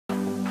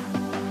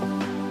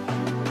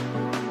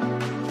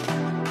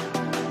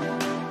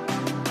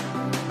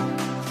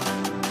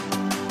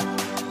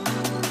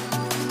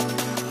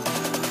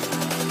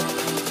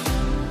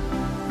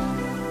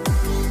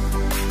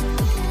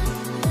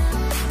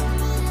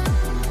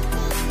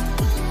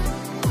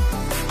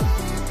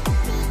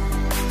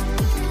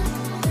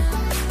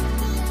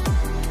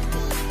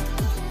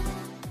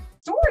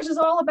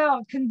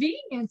about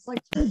convenience.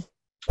 Like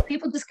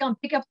people just come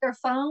pick up their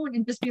phone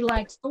and just be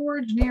like,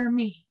 storage near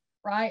me,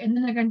 right? And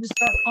then they're going to just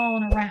start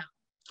calling around.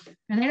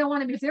 And they don't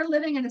want to be, if they're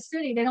living in a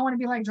city, they don't want to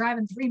be like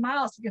driving 3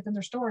 miles to get to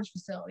their storage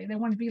facility. They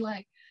want to be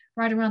like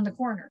right around the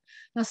corner.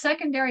 Now,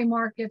 secondary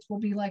markets will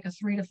be like a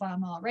 3 to 5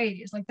 mile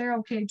radius. Like they're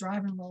okay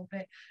driving a little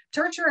bit.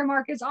 Tertiary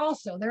markets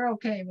also, they're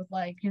okay with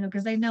like, you know,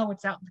 because they know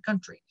it's out in the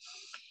country.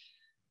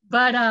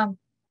 But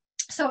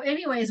so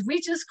anyways, we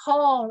just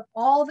called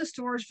all the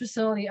storage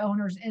facility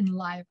owners in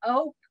Live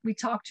Oak. We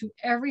talked to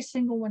every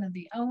single one of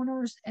the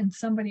owners, and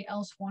somebody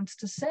else wants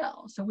to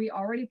sell. So we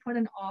already put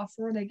an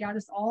offer. They got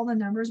us all the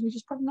numbers. We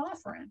just put an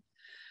offer in.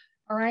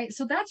 All right.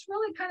 So that's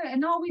really kind of,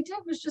 and all we did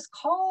was just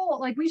call,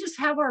 like we just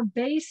have our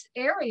base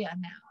area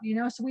now, you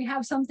know, so we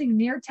have something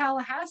near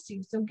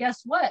Tallahassee. So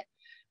guess what?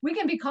 We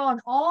can be calling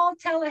all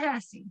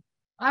Tallahassee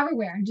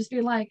everywhere and just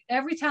be like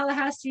every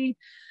Tallahassee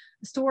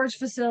storage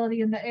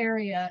facility in the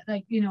area,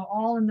 like, you know,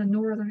 all in the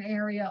northern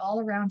area, all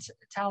around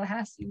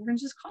Tallahassee. We're going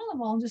to just call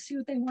them all and just see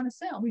what they want to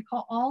sell. We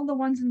call all the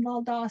ones in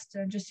Valdosta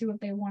and just see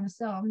what they want to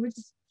sell. I mean, we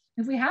just,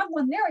 if we have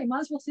one there, you might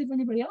as well see if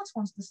anybody else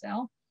wants to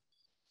sell.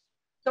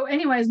 So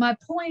anyways, my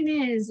point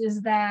is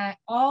that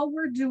all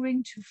we're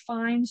doing to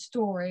find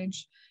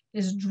storage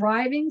is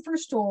driving for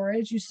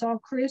storage. You saw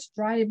Chris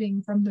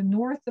driving from the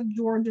north of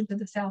Georgia to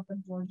the south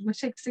of Georgia,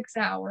 which takes 6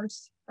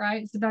 hours,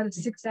 right? It's about a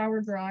 6-hour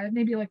drive,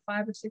 maybe like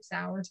 5 or 6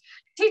 hours.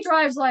 He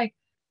drives like,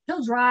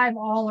 he'll drive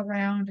all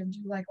around and do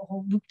like a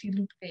whole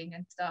loop-de-loop thing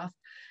and stuff.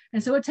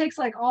 And so it takes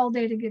like all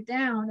day to get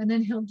down, and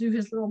then he'll do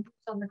his little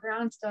boots on the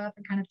ground stuff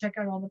and kind of check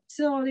out all the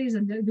facilities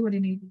and do what he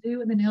needs to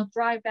do. And then he'll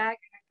drive back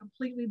in a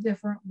completely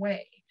different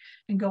way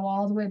and go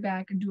all the way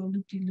back and do a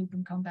loop-de-loop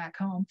and come back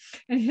home.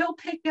 And he'll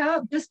pick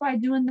up, just by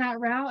doing that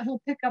route,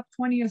 he'll pick up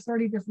 20 or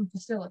 30 different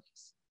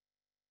facilities.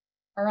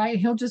 All right.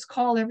 He'll just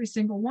call every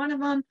single one of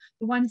them.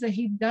 The ones that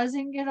he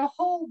doesn't get a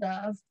hold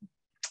of,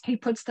 he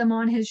puts them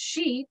on his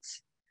sheet.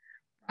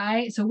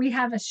 Right. So we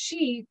have a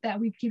sheet that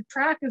we keep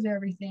track of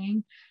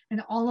everything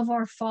and all of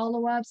our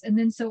follow-ups. And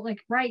then so like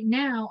right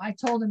now I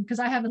told him, because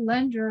I have a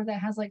lender that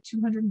has like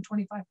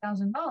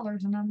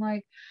 $225,000, and I'm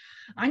like,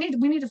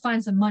 we need to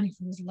find some money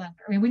for this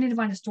lender. I mean, we need to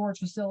find a storage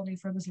facility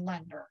for this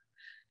lender.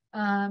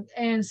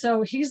 And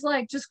so he's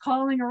like just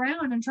calling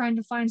around and trying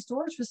to find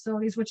storage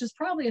facilities, which is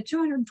probably a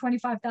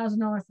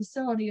 $225,000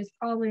 facility is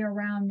probably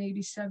around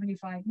maybe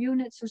 75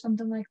 units or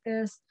something like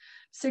this,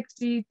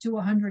 60 to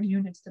 100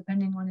 units,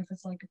 depending on if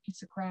it's like a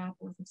piece of crap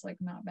or if it's like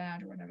not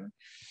bad or whatever.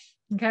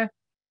 Okay.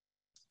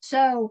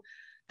 So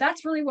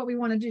that's really what we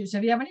want to do. So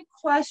if you have any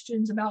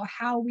questions about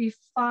how we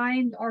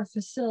find our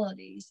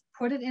facilities,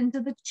 put it into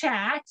the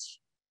chat.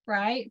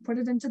 Right? Put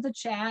it into the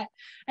chat.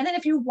 And then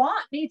if you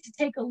want me to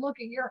take a look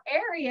at your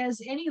areas,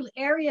 any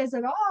areas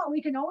at all,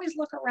 we can always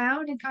look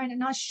around and kind of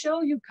not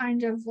show you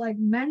kind of like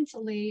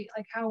mentally,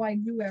 like how I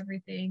do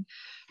everything,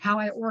 how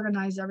I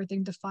organize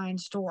everything to find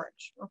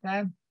storage.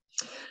 Okay.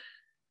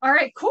 All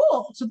right,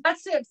 cool. So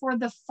that's it for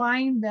the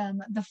find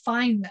them.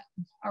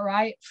 All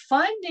right.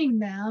 Funding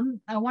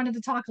them. I wanted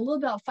to talk a little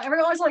about,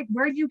 everyone always like,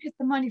 where do you get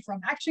the money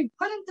from? Actually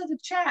put into the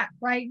chat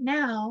right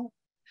now.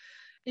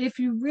 If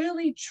you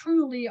really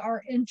truly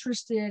are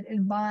interested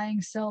in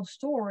buying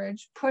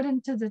self-storage, put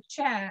into the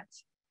chat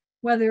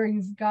whether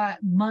you've got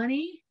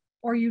money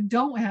or you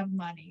don't have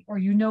money, or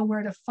you know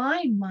where to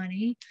find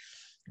money.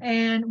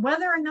 And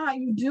whether or not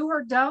you do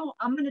or don't,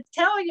 I'm going to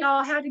tell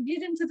y'all how to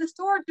get into the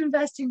storage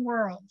investing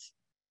world.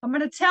 I'm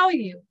going to tell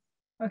you.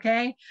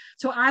 Okay.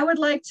 So I would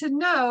like to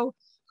know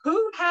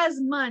who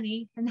has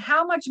money and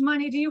how much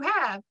money do you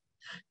have?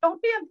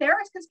 Don't be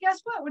embarrassed, because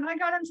guess what? When I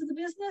got into the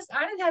business,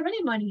 I didn't have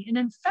any money. And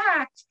in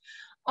fact,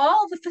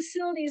 all the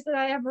facilities that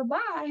I ever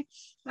buy,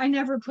 I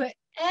never put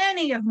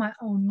any of my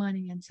own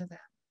money into them.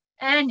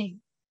 Any.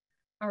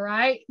 All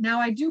right. Now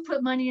I do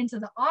put money into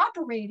the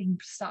operating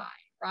side,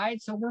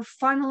 right? So we're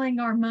funneling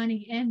our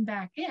money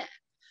back in.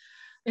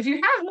 If you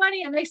have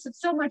money, it makes it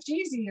so much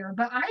easier.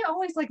 But I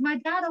always, like my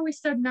dad always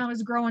said when I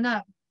was growing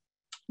up,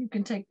 you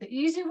can take the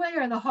easy way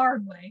or the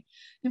hard way.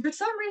 And for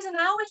some reason,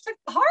 I always took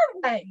the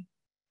hard way.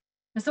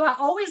 And so I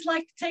always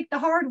like to take the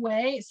hard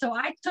way. So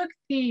I took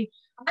I'm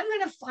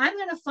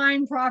gonna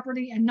find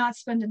property and not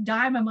spend a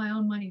dime of my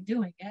own money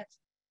doing it,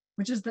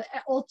 which is the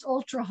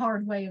ultra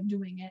hard way of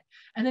doing it.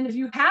 And then if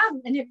you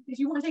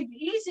want to take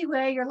the easy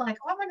way, you're like,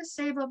 oh, I'm gonna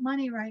save up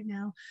money right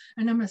now,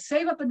 and I'm gonna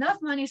save up enough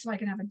money so I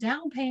can have a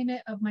down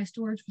payment of my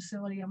storage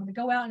facility. I'm gonna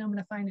go out and I'm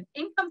gonna find an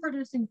income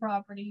producing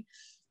property,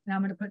 and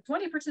I'm gonna put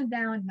 20%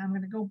 down, and I'm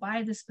gonna go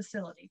buy this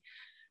facility.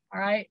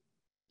 All right.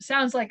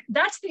 Sounds like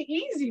that's the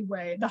easy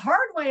way. The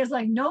hard way is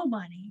like no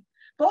money.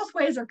 Both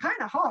ways are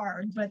kind of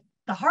hard, but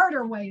the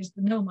harder way is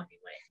the no money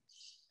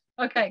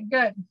way. Okay,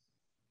 good.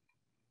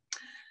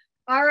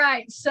 All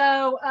right,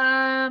 so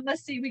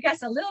let's see. We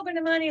got a little bit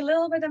of money.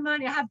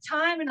 I have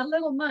time and a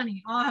little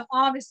money.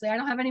 Obviously, I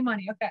don't have any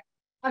money.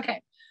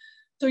 Okay.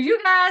 So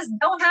you guys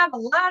don't have a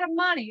lot of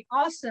money.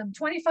 Awesome.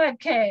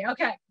 25K.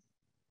 Okay.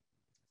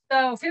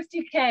 So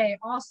 50K,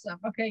 awesome.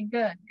 Okay,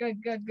 good.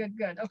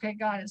 Okay,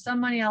 got it. Some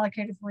money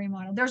allocated for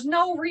remodel. There's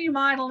no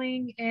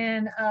remodeling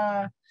in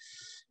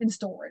in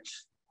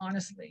storage,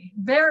 honestly.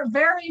 Very,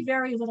 very,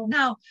 very little.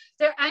 Now,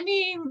 I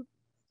mean,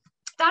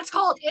 that's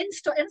called in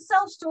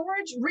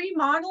self-storage.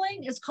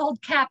 Remodeling is called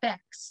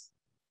CAPEX,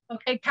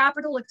 okay,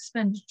 capital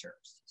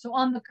expenditures. So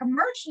on the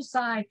commercial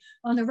side,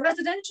 on the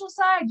residential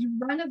side, you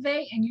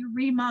renovate and you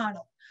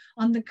remodel.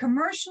 On the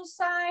commercial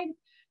side,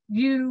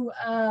 you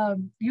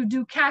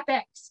do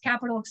CAPEX,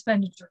 capital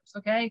expenditures,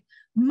 okay?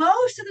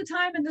 Most of the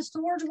time in the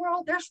storage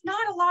world, there's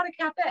not a lot of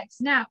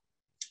CAPEX. Now,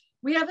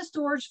 we have a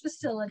storage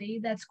facility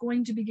that's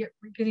going to be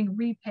getting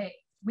repaid.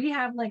 We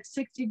have like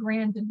 60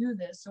 grand to do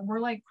this. So we're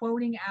like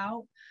quoting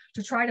out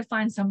to try to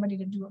find somebody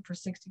to do it for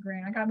 60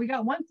 grand. We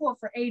got one quote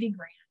for 80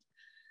 grand.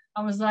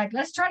 I was like,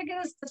 let's try to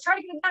get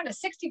it down to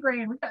 60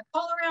 grand. We got to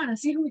call around and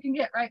see who we can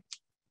get, right?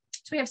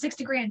 So we have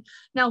 60 grand.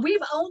 Now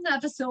we've owned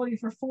that facility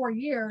for 4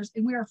 years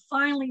and we are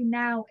finally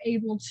now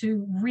able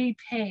to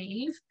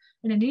repave,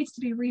 and it needs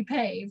to be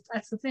repaved.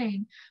 That's the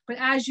thing. But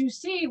as you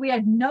see, we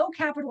had no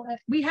capital.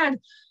 We had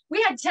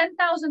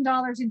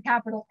 $10,000 in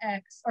capital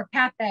X or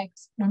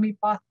CAPEX when we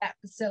bought that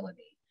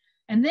facility.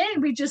 And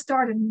then we just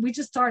started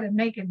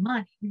making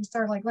money. We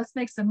started like, let's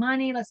make some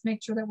money. Let's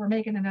make sure that we're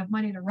making enough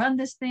money to run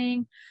this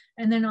thing.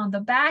 And then on the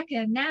back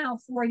end now,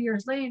 4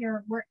 years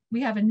later,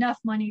 we have enough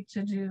money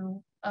to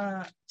do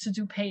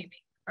paving.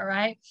 All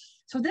right.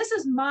 So this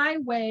is my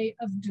way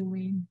of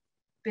doing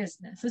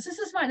business. This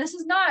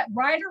is not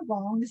right or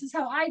wrong. This is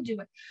how I do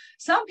it.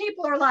 Some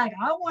people are like,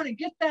 I want to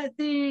get that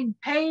thing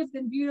paved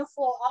and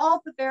beautiful all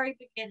at the very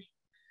beginning.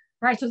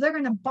 Right. So they're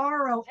going to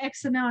borrow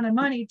X amount of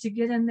money to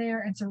get in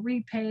there and to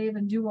repave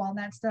and do all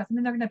that stuff. And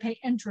then they're going to pay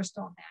interest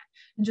on that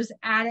and just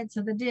add it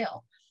to the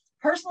deal.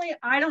 Personally,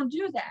 I don't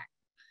do that.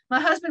 My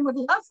husband would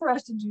love for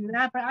us to do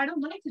that, but I don't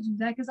like to do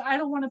that because I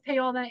don't want to pay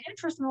all that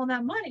interest and all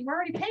that money. We're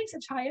already paying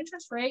such high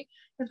interest rate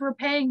because we're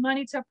paying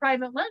money to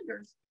private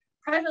lenders.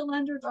 Private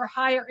lenders are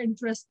higher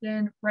interest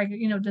than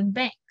regular, than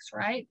banks,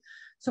 right?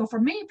 So for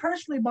me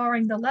personally,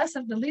 borrowing the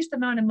least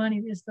amount of money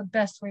is the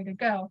best way to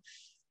go.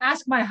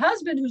 Ask my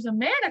husband, who's a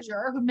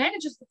manager, who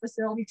manages the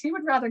facilities. He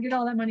would rather get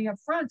all that money up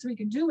front so he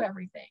can do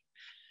everything.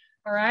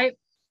 All right.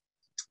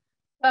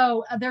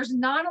 So there's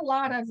not a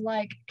lot of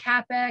like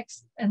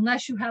CAPEX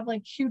unless you have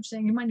like huge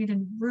thing. You might need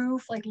a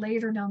roof like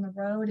later down the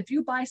road. If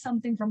you buy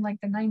something from like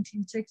the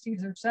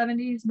 1960s or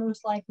 70s,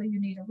 most likely you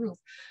need a roof.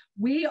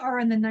 We are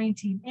in the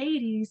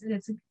 1980s,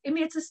 and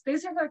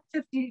these are like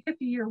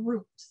 50-year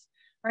roofs.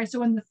 Right.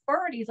 So in the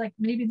 30s, like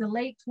maybe the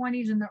late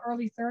 20s and the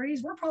early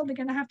 30s, we're probably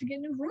going to have to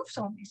get new roofs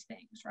on these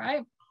things,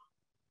 right?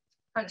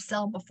 Try to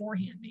sell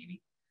beforehand,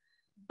 maybe.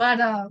 But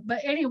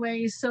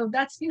anyways, so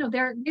that's,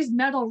 these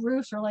metal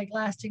roofs are like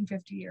lasting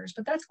 50 years,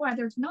 but that's why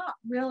there's not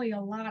really a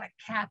lot of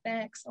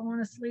CAPEX,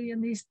 honestly, in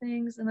these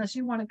things, unless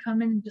you want to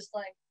come in and just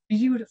like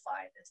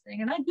beautify this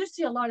thing. And I do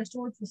see a lot of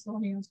storage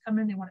facilities come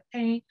in, they want to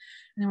paint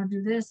and they want to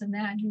do this and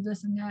that and do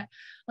this and that.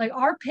 Like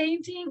our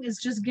painting is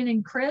just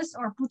getting Chris,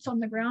 our boots on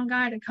the ground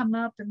guy, to come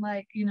up and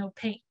like,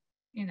 paint.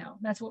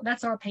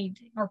 That's our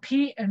painting. Or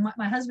Pete and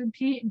my husband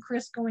Pete and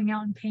Chris going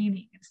out and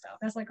painting and stuff.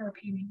 That's like our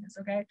painting is,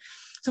 okay?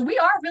 So we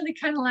are really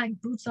kind of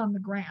like boots on the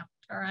ground,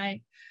 all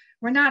right?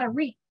 We're not a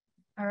REIT,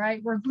 all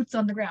right? We're boots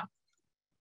on the ground.